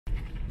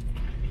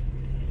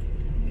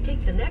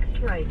Take the next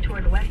right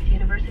toward West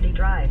University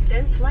Drive,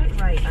 then slight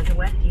right onto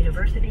West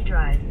University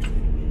Drive.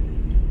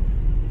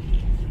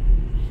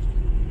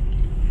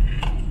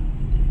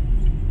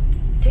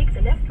 Take the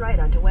next right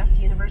onto West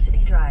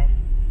University Drive.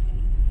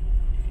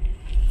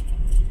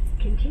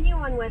 Continue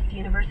on West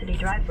University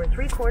Drive for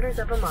 3/4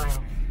 of a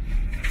mile.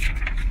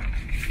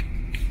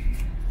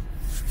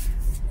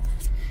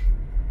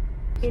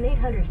 In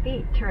 800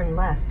 feet, turn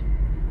left.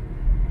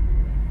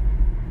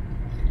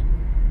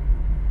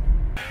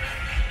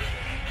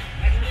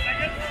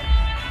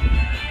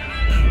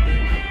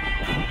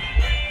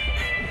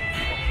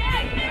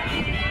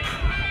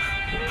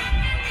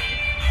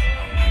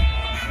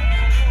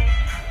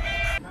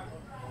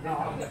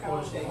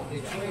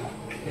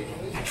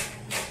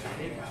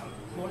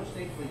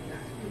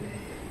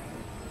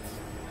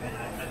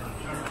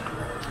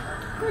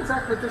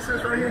 Exactly what this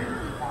is right here.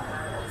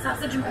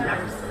 Sausage and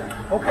peppers.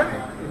 Okay,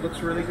 it looks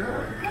really good.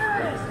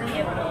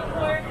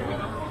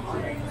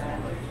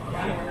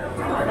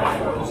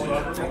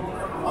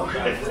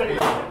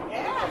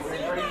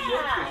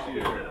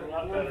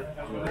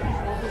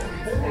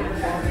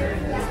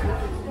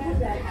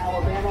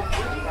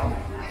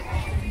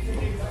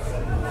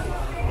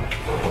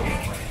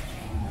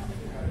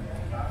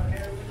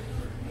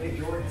 Hey,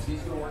 Jordan,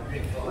 he's going to work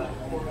big for that.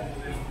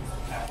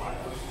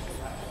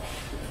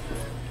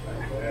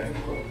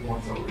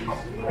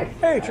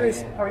 Hey,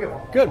 Trace. How are you?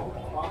 Good.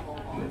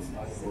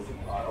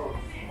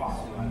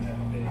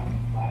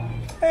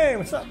 Hey,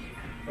 what's up?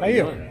 How are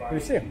you? Good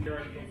to see you.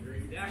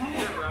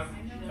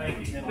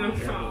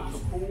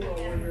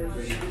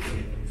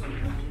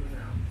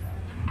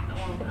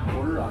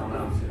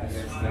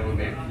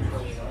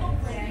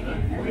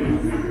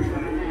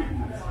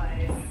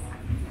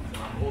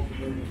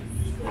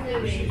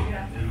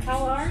 How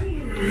are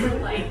you?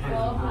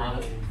 Delightful.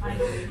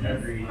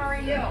 How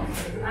are you?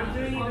 I'm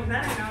doing even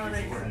better now that I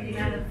see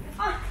that.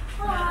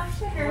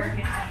 Sugar.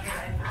 Yeah.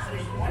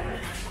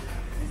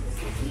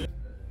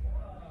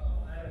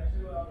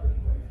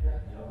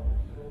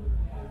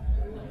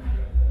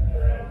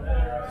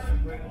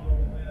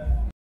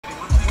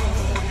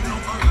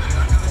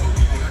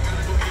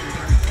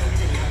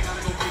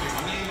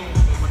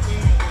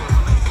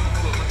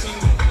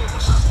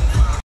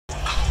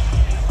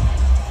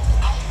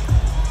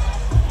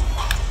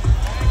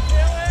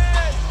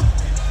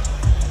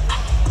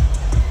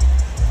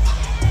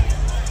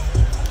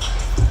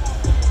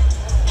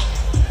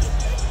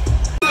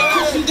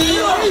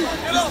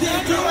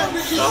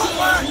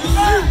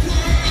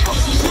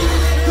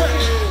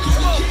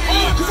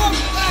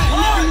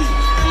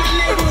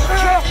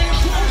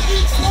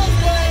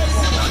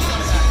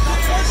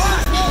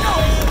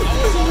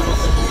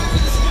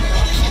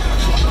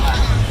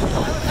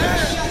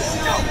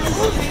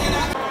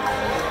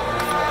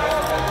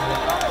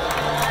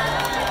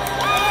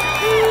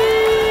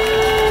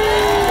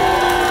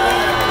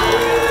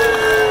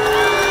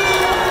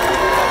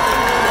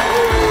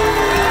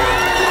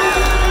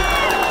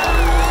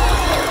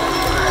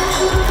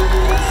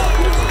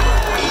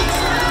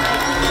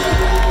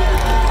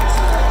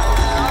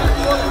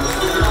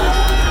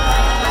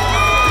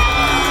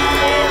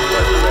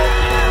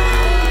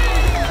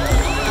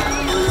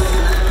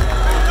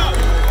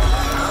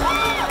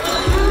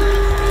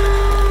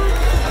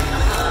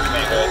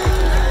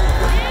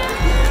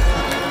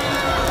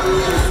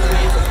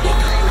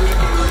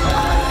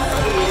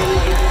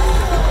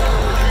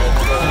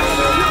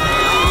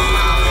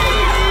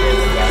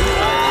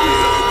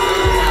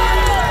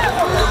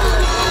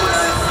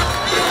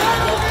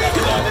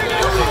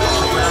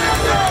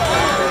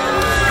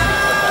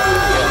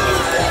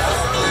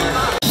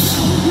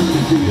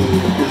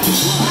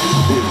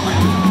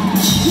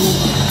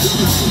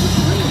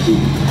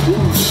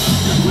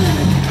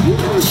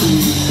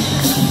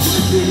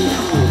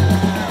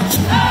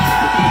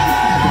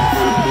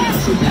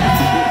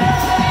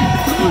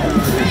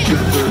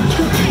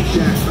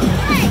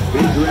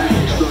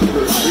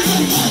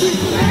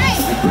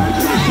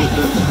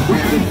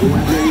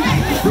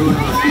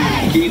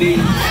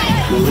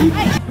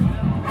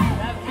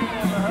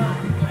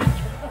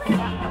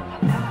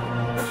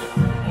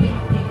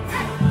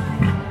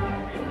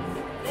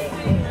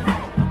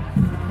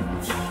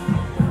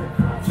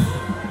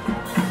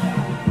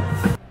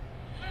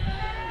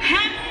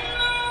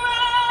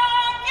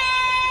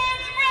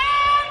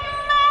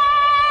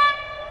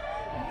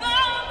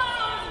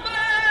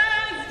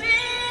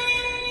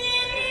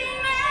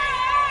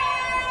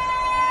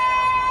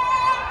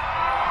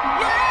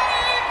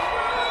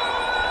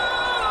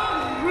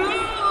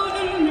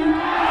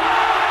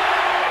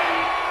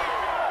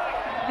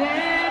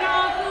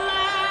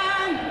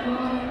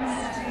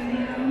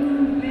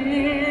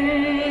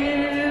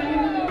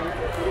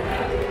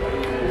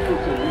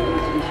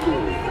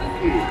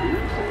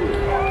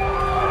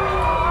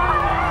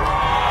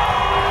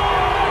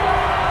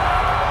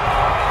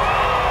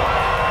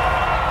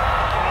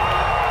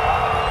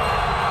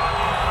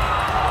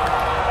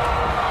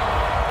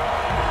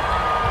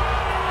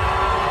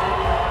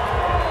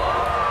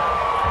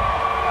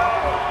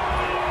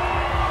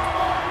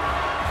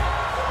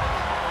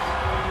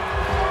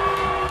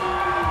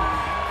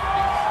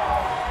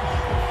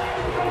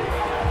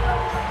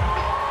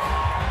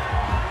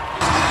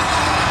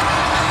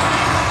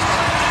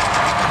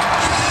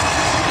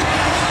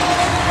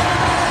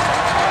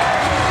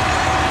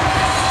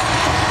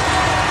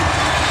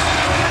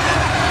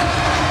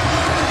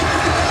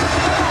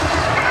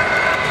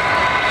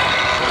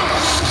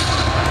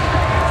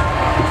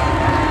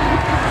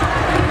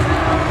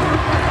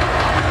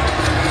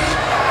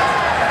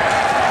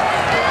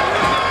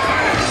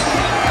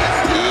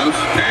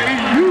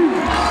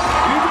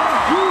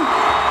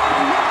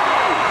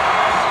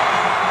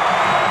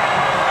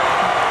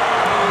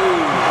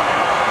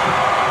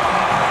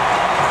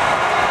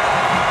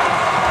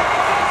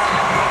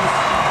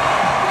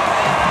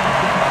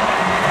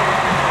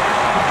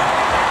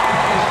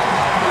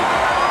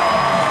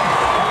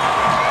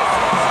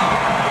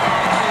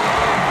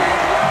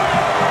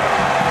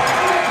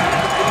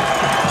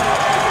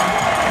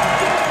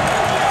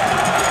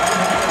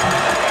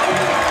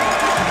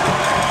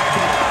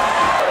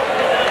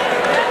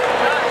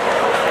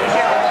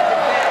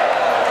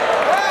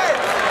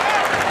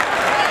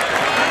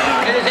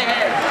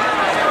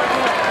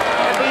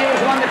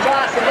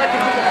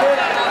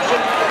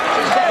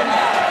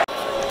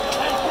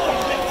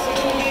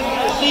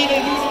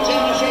 ladies and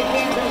gentlemen, shake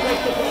hands and break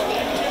the ball.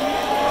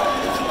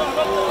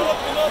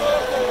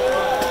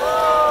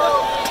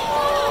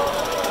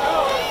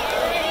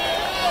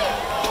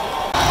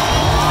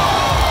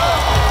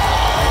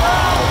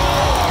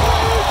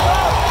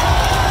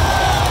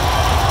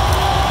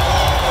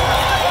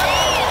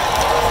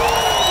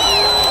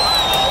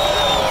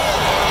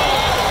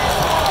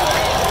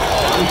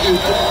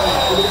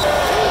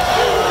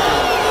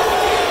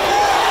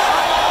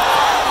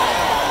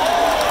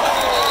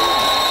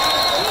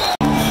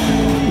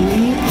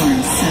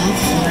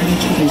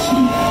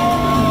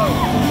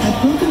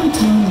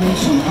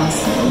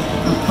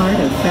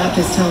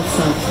 Baptist Health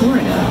South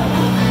Florida,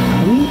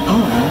 we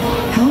are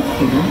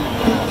healthcare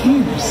that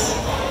cares.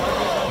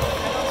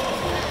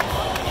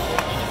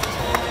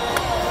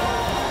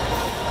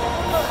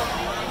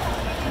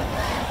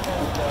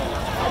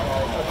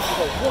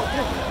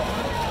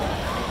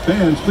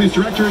 Fans, please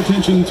direct your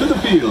attention to the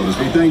field as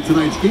we thank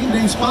tonight's game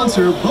day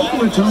sponsor, Boca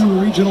Raton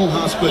Regional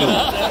Hospital.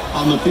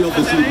 On the field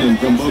this evening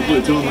from Boca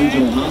Raton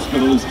Regional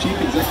Hospital is Chief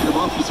Executive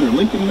Officer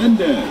Lincoln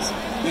Mendez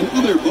and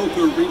other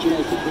Boca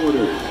Regional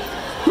supporters.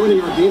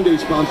 Joining our game day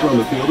sponsor on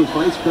the field is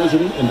Vice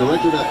President and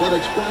Director of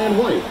Athletics Brian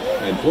White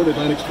and Port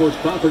Atlantic Sports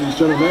Properties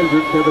General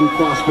Manager Kevin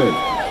Crossman.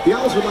 The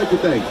Owls would like to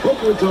thank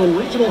Boca Raton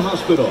Regional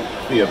Hospital,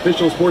 the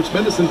official sports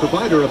medicine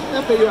provider of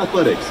FAU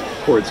Athletics,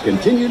 for its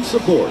continued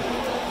support.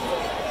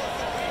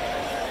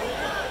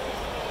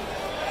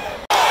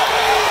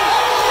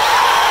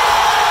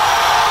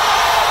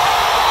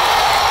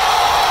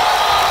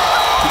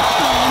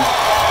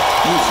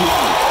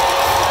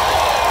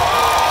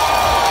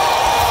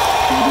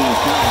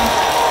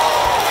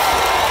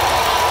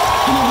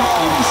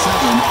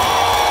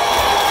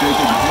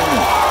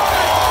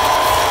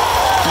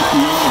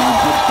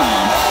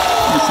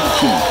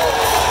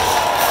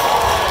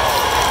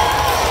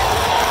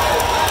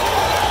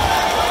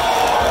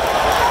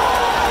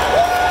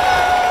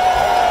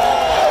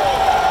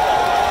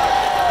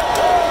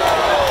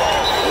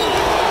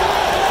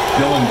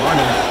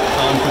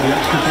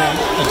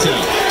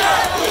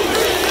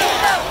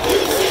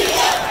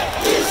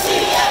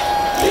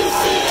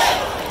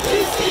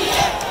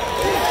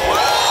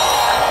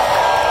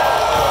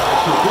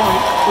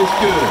 Is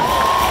good.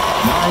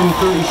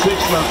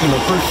 9:36 left in the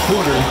first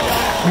quarter.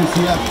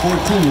 UCF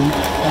 14,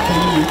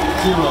 FAU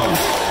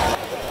 0.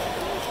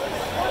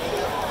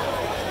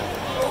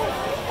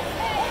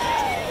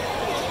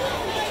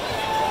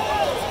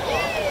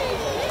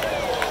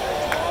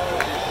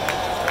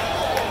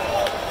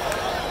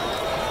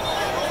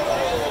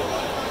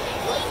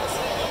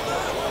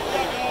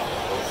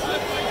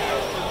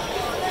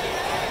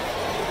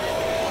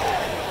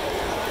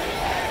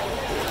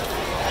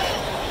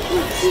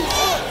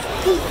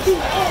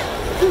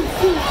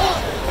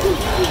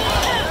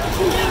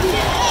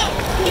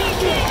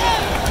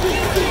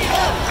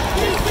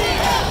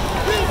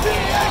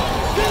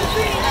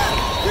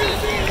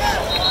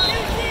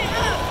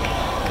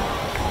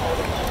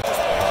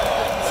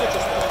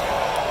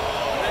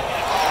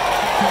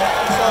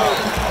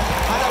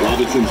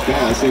 Robinson's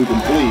pass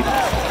incomplete.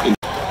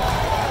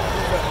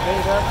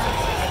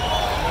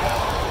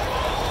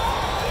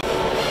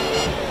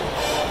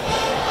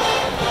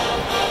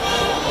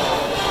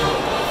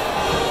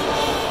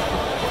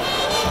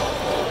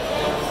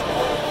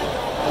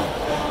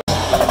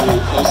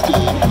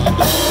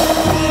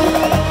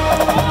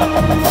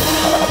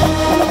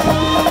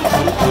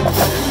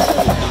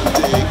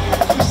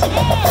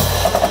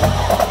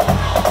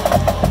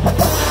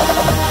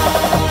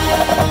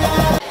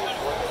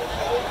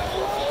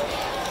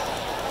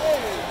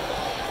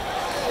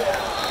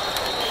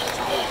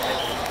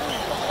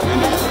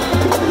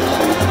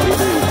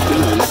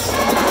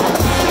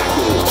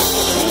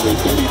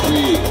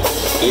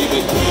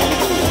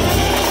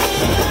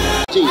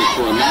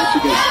 For a match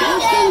against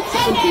Barstow at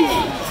 7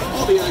 p.m.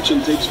 All the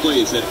action takes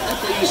place at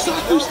FAU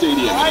Soccer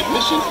Stadium and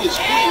admission is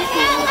free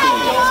for all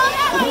fans.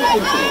 For more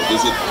info,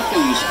 visit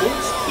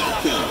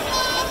FAUsports.com.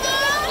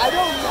 I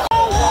don't know.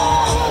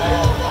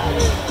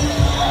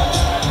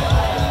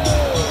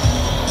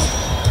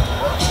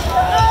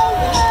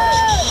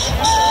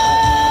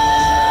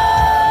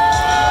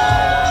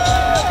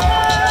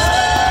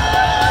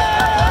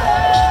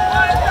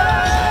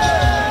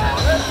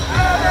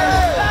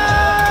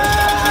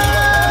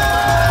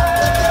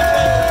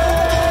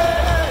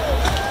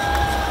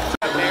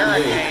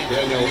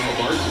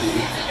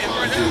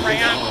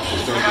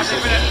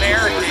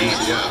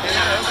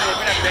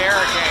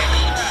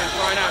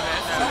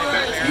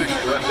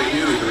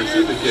 FAU to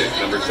receive the kick,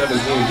 number 17,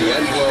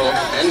 D'Angelo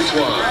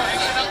Antoine.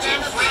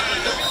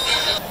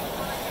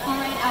 All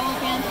right, Owl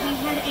fans, we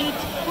had a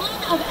ton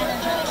of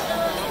energy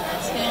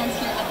as fans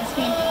here at this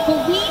game, but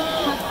we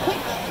have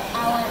picked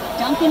our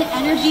Dunkin'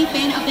 Energy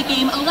fan of the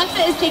game.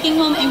 Alexa is taking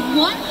home a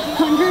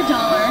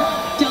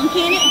 $100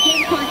 Dunkin'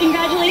 gift card.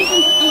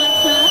 Congratulations,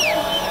 Alexa.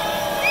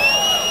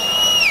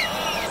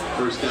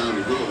 First down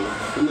to goal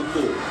from the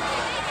 4.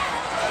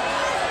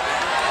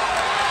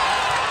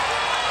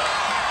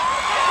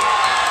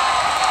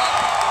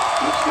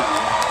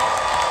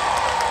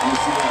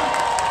 UCF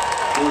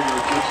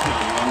 4-yard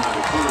touchdown run by the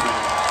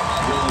quarterback,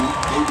 Dylan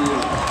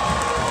Gabriel.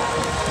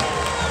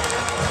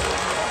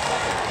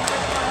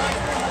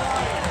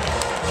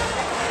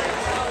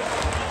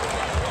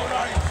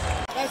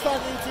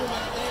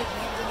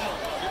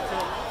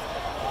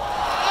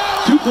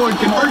 Two-point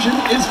conversion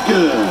is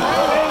good.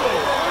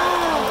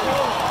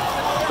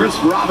 Chris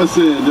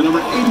Robinson to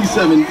number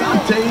 87,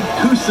 Dante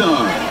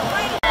Kusar.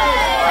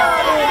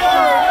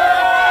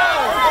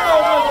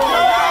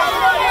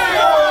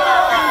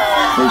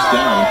 First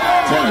down,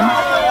 10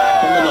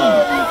 from the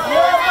 9.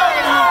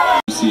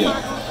 UCF.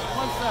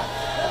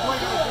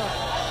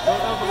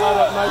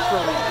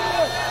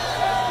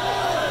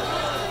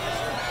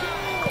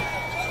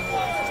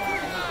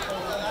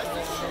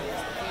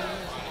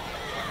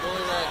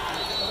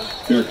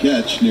 Fair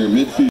catch near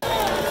midfield.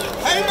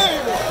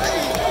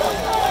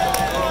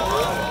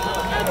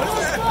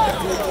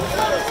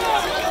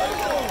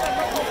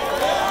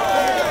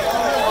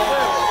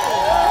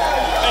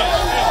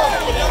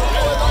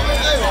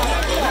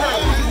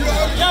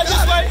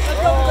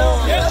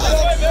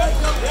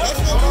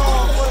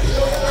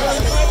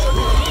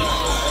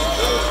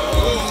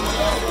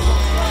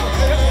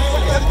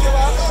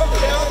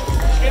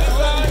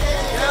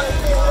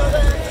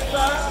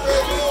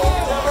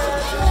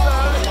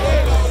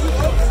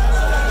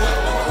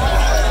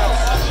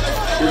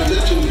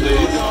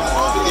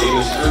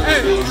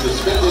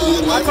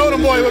 I told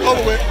him, boy, look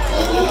over with.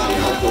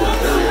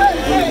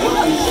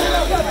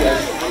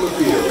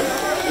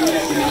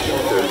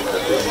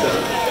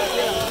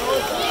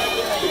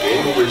 The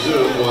game will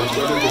resume once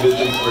other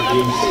divisions are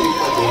deemed safe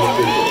by game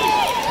officials.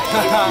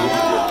 Thank you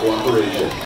for your cooperation.